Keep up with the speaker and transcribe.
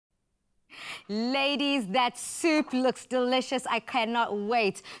Ladies, that soup looks delicious. I cannot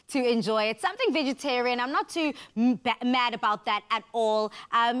wait to enjoy it. Something vegetarian. I'm not too mad about that at all.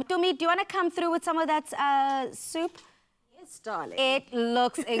 Tumi, do you want to come through with some of that soup? Yes, darling. It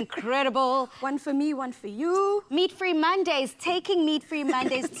looks incredible. One for me, one for you. Meat-free Mondays, taking meat-free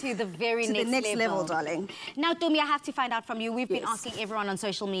Mondays to the very next level, darling. Now, Tumi, I have to find out from you. We've been asking everyone on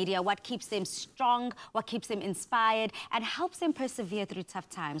social media what keeps them strong, what keeps them inspired, and helps them persevere through tough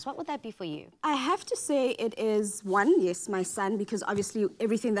times. What would that be for you? I have to say it is one, yes, my son, because obviously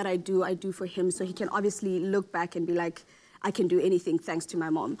everything that I do for him, so he can obviously look back and be like, I can do anything thanks to my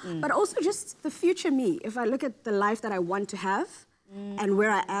mom. But also just the future me. If I look at the life that I want to have and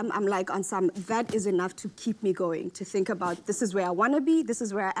where I am, I'm like on some, that is enough to keep me going, to think about this is where I want to be, this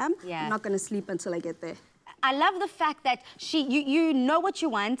is where I am. I'm not going to sleep until I get there. I love the fact that you know what you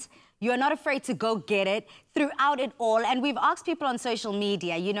want. You're not afraid to go get it throughout it all. And we've asked people on social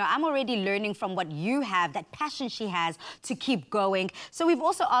media, you know, I'm already learning from what you have, that passion she has to keep going. So we've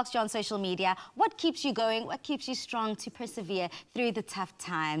also asked you on social media, what keeps you going? What keeps you strong to persevere through the tough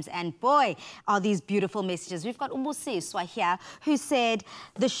times? And boy, are these beautiful messages. We've got Ubusiswa here who said,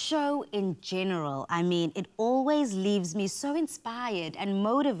 the show in general, I mean, it always leaves me so inspired and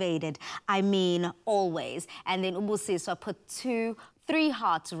motivated. I mean, always. And then Ubusiswa put 3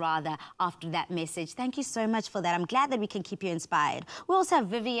 hearts rather after that message. Thank you so much for that. I'm glad that we can keep you inspired. We also have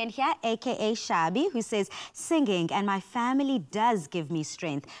Vivian here, aka Shabi, who says, singing and my family does give me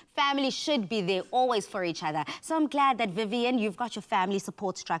strength. Family should be there always for each other. So I'm glad that Vivian, you've got your family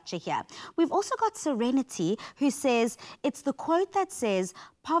support structure here. We've also got Serenity, who says, it's the quote that says,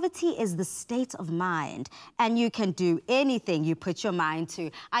 poverty is the state of mind, and you can do anything you put your mind to.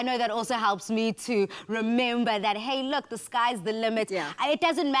 I know that also helps me to remember that, hey, look, the sky's the limit. It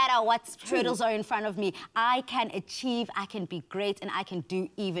doesn't matter what hurdles are in front of me. I can achieve, I can be great, and I can do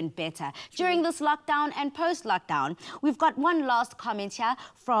even better. During this lockdown and post-lockdown, we've got one last comment here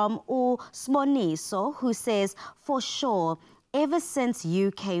from Smoniso, who says, for sure, ever since you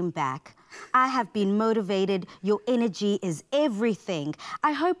came back, I have been motivated. Your energy is everything.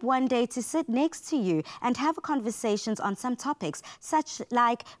 I hope one day to sit next to you and have conversations on some topics, such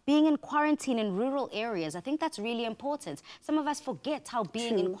like being in quarantine in rural areas. I think that's really important. Some of us forget how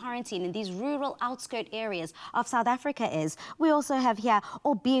being in quarantine in these rural outskirt areas of South Africa is. We also have here,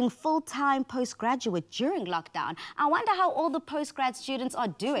 or being full-time postgraduate during lockdown. I wonder how all the postgrad students are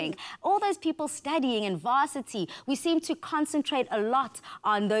doing. All those people studying in varsity, we seem to concentrate a lot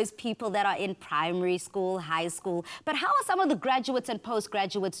on those people that are in primary school, high school. But how are some of the graduates and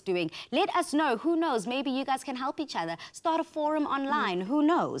postgraduates doing? Let us know. Who knows? Maybe you guys can help each other. Start a forum online. Who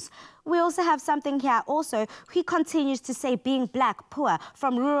knows? We also have something here also. He continues to say being black, poor,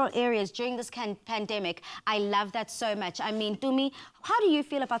 from rural areas during this pandemic. I love that so much. I mean, Tumi, how do you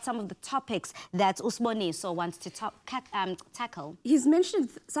feel about some of the topics that Usmoniso wants to tackle? He's mentioned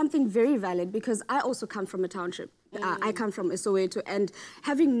something very valid, because I also come from a township. I come from Soweto, and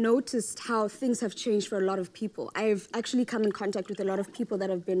having noticed how things have changed for a lot of people, I've actually come in contact with a lot of people that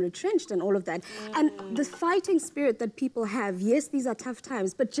have been retrenched and all of that. And the fighting spirit that people have, yes, these are tough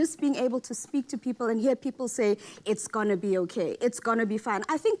times, but just being able to speak to people and hear people say, it's gonna be okay, it's gonna be fine.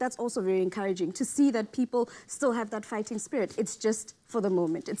 I think that's also very encouraging to see that people still have that fighting spirit. It's just for the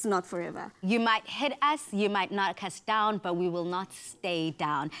moment, it's not forever. You might hit us, you might knock us down, but we will not stay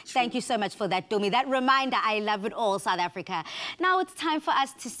down. Thank you so much for that, Tumi. That reminder, I love it all, South Africa. Now it's time for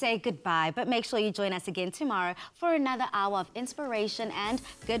us to say goodbye, but make sure you join us again tomorrow for another hour of inspiration and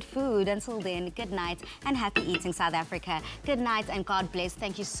good food. Until then, good night and happy eating, South Africa. Good night and God bless.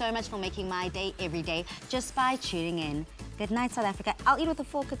 Thank you so much for making my day every day just by tuning in. Good night, South Africa. I'll eat with a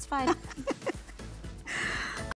fork, it's fine.